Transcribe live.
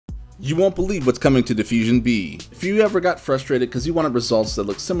You won't believe what's coming to DeffusionBee. If you ever got frustrated because you wanted results that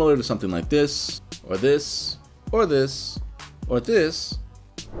look similar to something like this, or this, or this, or this,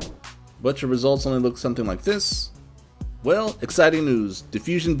 but your results only look something like this, well, exciting news.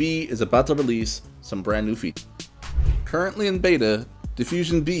 DeffusionBee is about to release some brand new features. Currently in beta,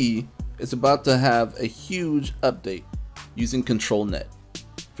 DeffusionBee is about to have a huge update using ControlNet.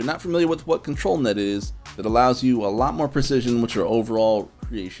 If you're not familiar with what ControlNet is, it allows you a lot more precision with your overall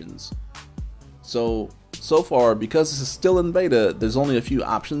creations. So far, because this is still in beta, there's only a few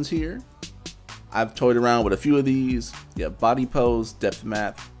options here. I've toyed around with a few of these. You have body pose, depth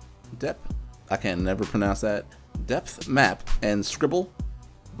map, I can never pronounce that, depth map, and scribble.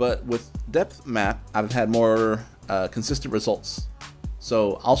 But with depth map, I've had more consistent results.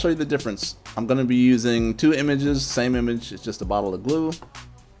 So I'll show you the difference. I'm going to be using two images, same image, it's just a bottle of glue.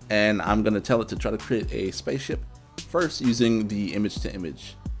 And I'm going to tell it to try to create a spaceship first using the image to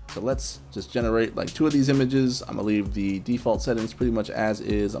image. So let's just generate like two of these images. I'm going to leave the default settings pretty much as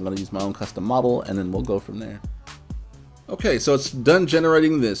is. I'm going to use my own custom model and then we'll go from there. Okay, so it's done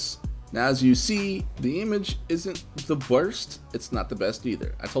generating this. Now as you see, the image isn't the worst, it's not the best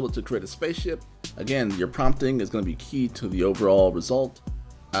either. I told it to create a spaceship. Again, your prompting is going to be key to the overall result.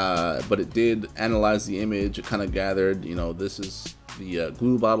 But it did analyze the image. It kind of gathered, you know, this is the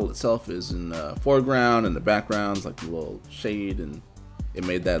glue bottle itself is in the foreground and the background's like a little shade, and it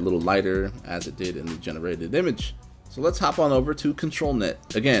made that a little lighter as it did in the generated image. So let's hop on over to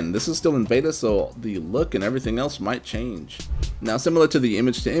ControlNet. Again, this is still in beta, so the look and everything else might change. Now, similar to the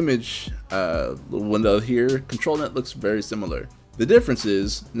image to image little window here, ControlNet looks very similar. The difference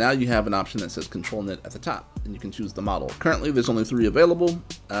is now you have an option that says ControlNet at the top, and you can choose the model. Currently, there's only 3 available,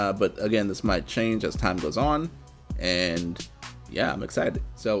 but again, this might change as time goes on, and yeah, I'm excited.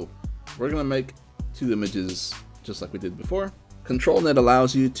 So we're gonna make 2 images just like we did before. ControlNet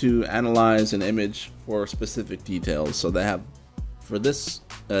allows you to analyze an image for specific details. So they have, for this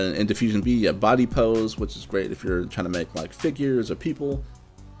in DeffusionBee, you have body pose, which is great if you're trying to make like figures or people.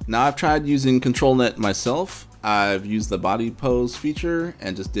 Now I've tried using ControlNet myself. I've used the body pose feature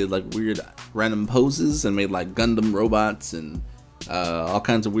and just did like weird random poses and made like Gundam robots and all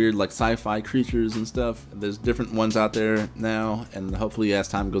kinds of weird like sci-fi creatures and stuff. There's different ones out there now, and hopefully as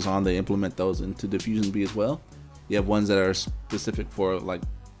time goes on they implement those into DeffusionBee as well. You have ones that are specific for like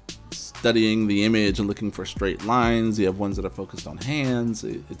studying the image and looking for straight lines. You have ones that are focused on hands.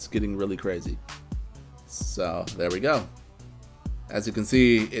 It's getting really crazy. So there we go. As you can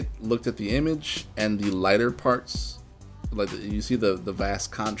see, it looked at the image and the lighter parts, like you see the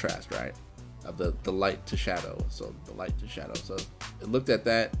vast contrast, right, of the light to shadow. So the light to shadow. So it looked at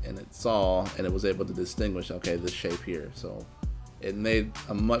that and it saw, and it was able to distinguish, okay, this shape here. So it made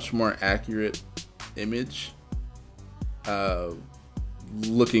a much more accurate image,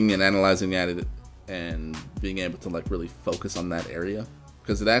 looking and analyzing at it and being able to like really focus on that area,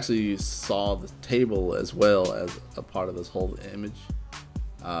 because it actually saw the table as well as a part of this whole image.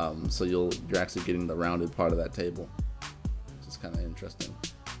 So you're actually getting the rounded part of that table, which is kind of interesting.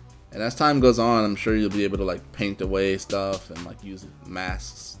 And as time goes on, I'm sure you'll be able to like paint away stuff and like use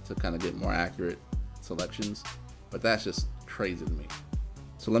masks to kind of get more accurate selections. But that's just crazy to me.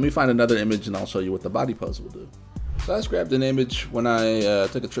 So let me find another image and I'll show you what the body pose will do. So I just grabbed an image when I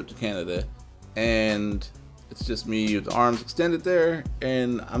took a trip to Canada, and it's just me with the arms extended there,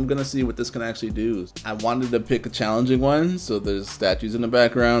 and I'm gonna see what this can actually do. I wanted to pick a challenging one, so there's statues in the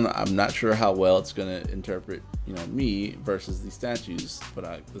background. I'm not sure how well it's gonna interpret, you know, me versus these statues,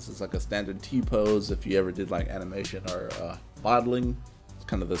 but this is like a standard T pose if you ever did like animation or modeling. It's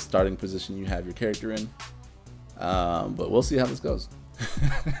kind of the starting position you have your character in, but we'll see how this goes.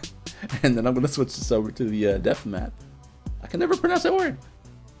 And then I'm gonna switch this over to the depth map. I can never pronounce that word.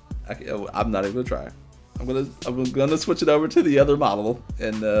 I'm not even gonna try. I'm gonna switch it over to the other model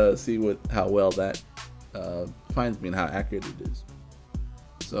and see how well that finds me and how accurate it is.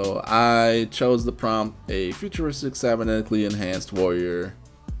 So I chose the prompt, a futuristic cybernetically enhanced warrior.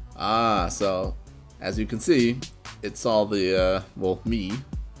 So as you can see, it saw the well, me.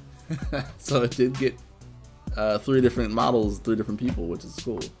 So it did get 3 different models, 3 different people, which is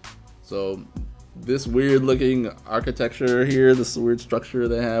cool. So this weird looking architecture here, this weird structure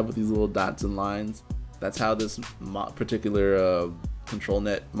they have with these little dots and lines, that's how this particular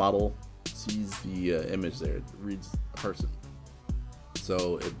ControlNet model sees the image there. It reads a person.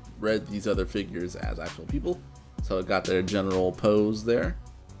 So it read these other figures as actual people. So it got their general pose there.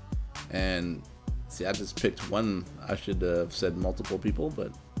 And see, I just picked one. I should have said multiple people,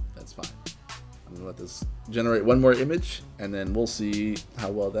 but that's fine. I'm gonna let this generate one more image and then we'll see how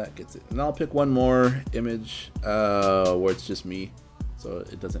well that gets it. And I'll pick one more image where it's just me. so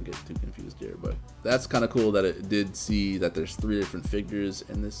it doesn't get too confused here. But that's kind of cool that it did see that there's 3 different figures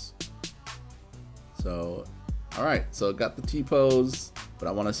in this. So alright, so it got the T-pose, but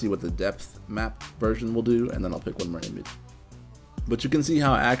I want to see what the depth map version will do, and then I'll pick one more image. But you can see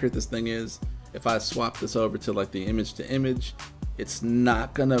how accurate this thing is. If I swap this over to like the image to image, it's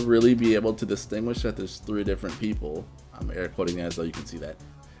not gonna really be able to distinguish that there's 3 different people. I'm air quoting that so you can see that.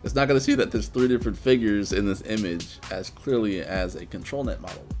 It's not gonna see that there's 3 different figures in this image as clearly as a ControlNet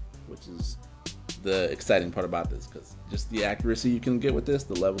model, which is the exciting part about this, because just the accuracy you can get with this,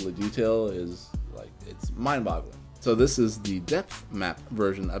 the level of detail is like, it's mind-boggling. So this is the depth map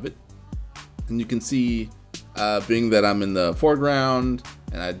version of it, and you can see being that I'm in the foreground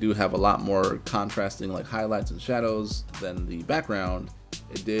and I do have a lot more contrasting like highlights and shadows than the background,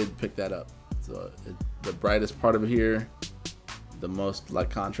 it did pick that up. So the brightest part of it here, the most like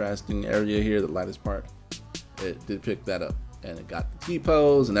contrasting area here, the lightest part, it did pick that up, and it got the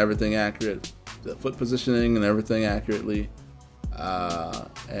T-pose and everything accurate, the foot positioning and everything accurately,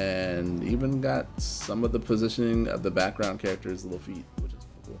 and even got some of the positioning of the background character's little feet, which is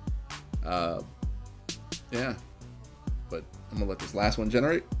cool. Yeah, but I'm gonna let this last one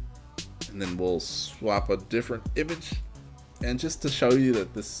generate, and then we'll swap a different image. And just to show you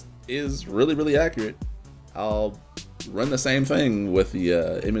that this is really accurate, I'll run the same thing with the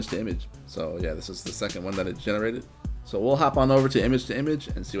image to image. So yeah, this is the second one that it generated. So we'll hop on over to image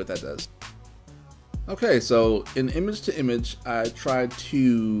and see what that does. Okay, so in image to image, I tried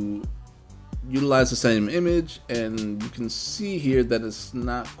to utilize the same image, and you can see here that it's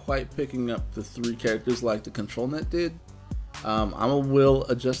not quite picking up the 3 characters like the ControlNet did. I will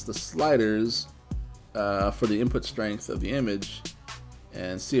adjust the sliders for the input strength of the image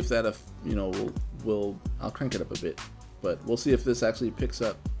and see if that, I'll crank it up a bit, but we'll see if this actually picks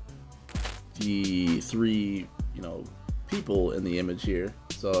up the 3, people in the image here.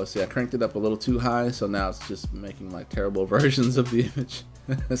 So see, I cranked it up a little too high, so now it's just making like terrible versions of the image.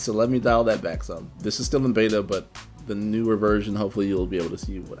 So let me dial that back some. This is still in beta, but the newer version, hopefully you'll be able to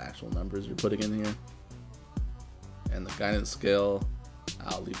see what actual numbers you're putting in here. And the guidance scale,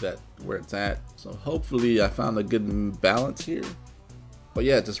 I'll leave that where it's at. So hopefully I found a good balance here. But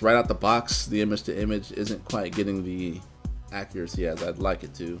yeah, just right out the box, the image to image isn't quite getting the accuracy as I'd like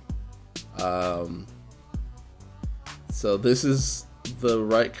it to. So this is the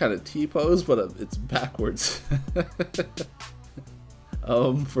right kind of T-pose, but it's backwards.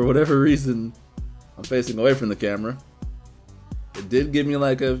 For whatever reason, I'm facing away from the camera. It did give me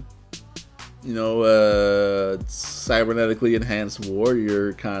like a, cybernetically enhanced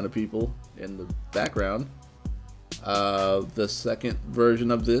warrior kind of people in the background. The second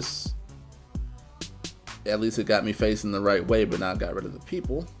version of this, at least it got me facing the right way, but not got rid of the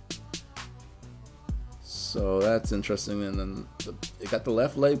people. So that's interesting. And then it got the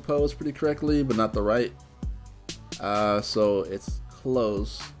left leg pose pretty correctly, but not the right. So it's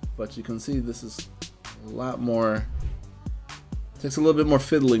close, but you can see this is a lot more, takes a little bit more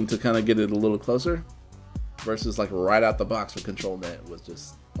fiddling to kind of get it a little closer, versus like right out the box with ControlNet was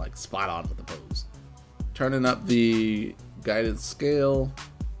just like spot on with the pose. Turning up the guidance scale,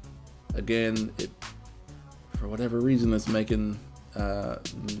 again, it, for whatever reason, it's making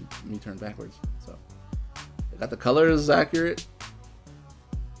me turn backwards. So it got the colors accurate,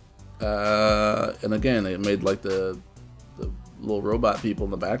 and again, it made like the little robot people in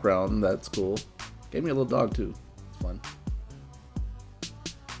the background. That's cool. Gave me a little dog too. It's fun.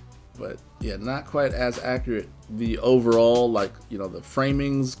 But yeah, not quite as accurate. The overall, like, the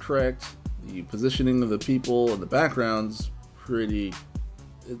framing's correct. The positioning of the people and the background's pretty,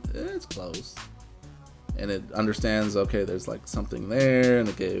 it's close. And it understands, okay, there's like something there, and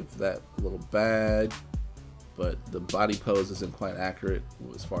it gave that little bag. But the body pose isn't quite accurate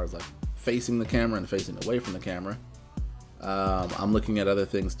as far as like facing the camera and facing away from the camera. I'm looking at other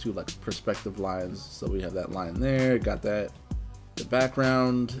things too, like perspective lines. So we have that line there, got that. The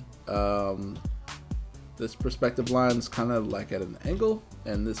background, this perspective line is kind of like at an angle,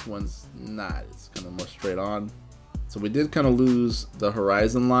 and this one's not. It's kind of more straight on. So we did kind of lose the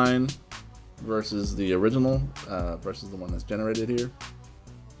horizon line versus the original, versus the one that's generated here.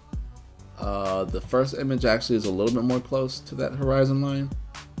 The first image actually is a little bit more close to that horizon line,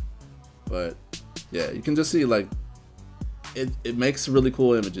 but yeah, you can just see like it makes really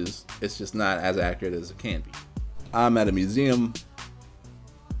cool images. It's just not as accurate as it can be. I'm at a museum,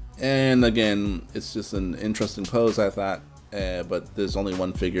 and again, it's just an interesting pose, I thought, but there's only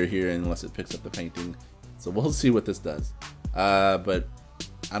one figure here unless it picks up the painting, so we'll see what this does. But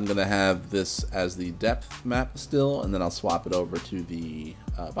I'm gonna have this as the depth map still, and then I'll swap it over to the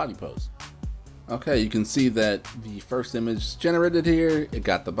body pose. Okay, you can see that the first image generated here, it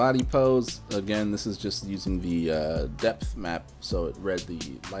got the body pose. Again, this is just using the depth map, so it read the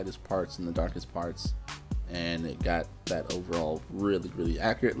lightest parts and the darkest parts, and it got that overall really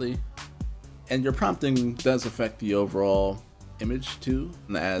accurately. And your prompting does affect the overall image too,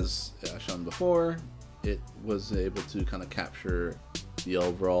 and as shown before, it was able to kind of capture the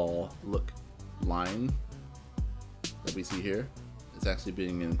overall look line that we see here. It's actually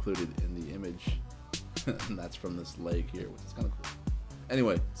being included in the image and that's from this leg here, which is kind of cool.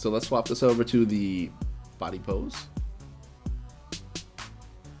 Anyway, so let's swap this over to the body pose.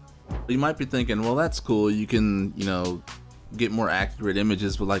 You might be thinking, well, that's cool, you can, you know, get more accurate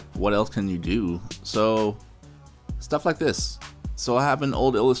images, but like, what else can you do? So stuff like this. So I have an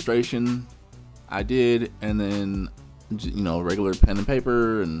old illustration I did, and then, you know, regular pen and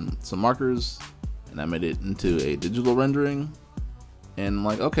paper and some markers, and I made it into a digital rendering. And I'm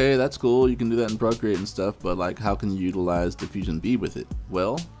like, okay, that's cool, you can do that in ProtoART and stuff, but like, how can you utilize DeffusionBee with it?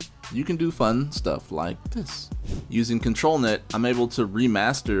 Well, you can do fun stuff like this. Using ControlNet, I'm able to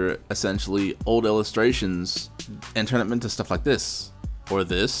remaster essentially old illustrations and turn them into stuff like this, or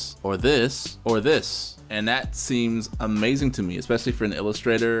this, or this, or this. And that seems amazing to me, especially for an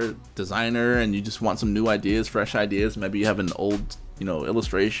illustrator, designer, and you just want some new ideas, fresh ideas. Maybe you have an old, you know,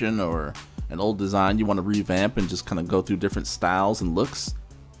 illustration or an old design you want to revamp and just kind of go through different styles and looks.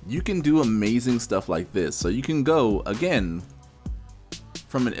 You can do amazing stuff like this. So you can go, again,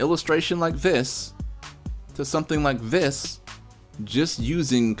 from an illustration like this to something like this just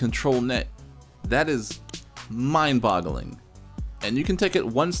using ControlNet. That is mind-boggling. And you can take it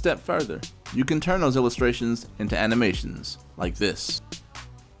one step further. You can turn those illustrations into animations like this.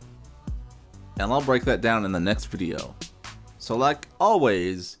 And I'll break that down in the next video. So like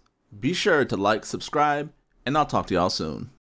always, be sure to like, subscribe, and I'll talk to y'all soon.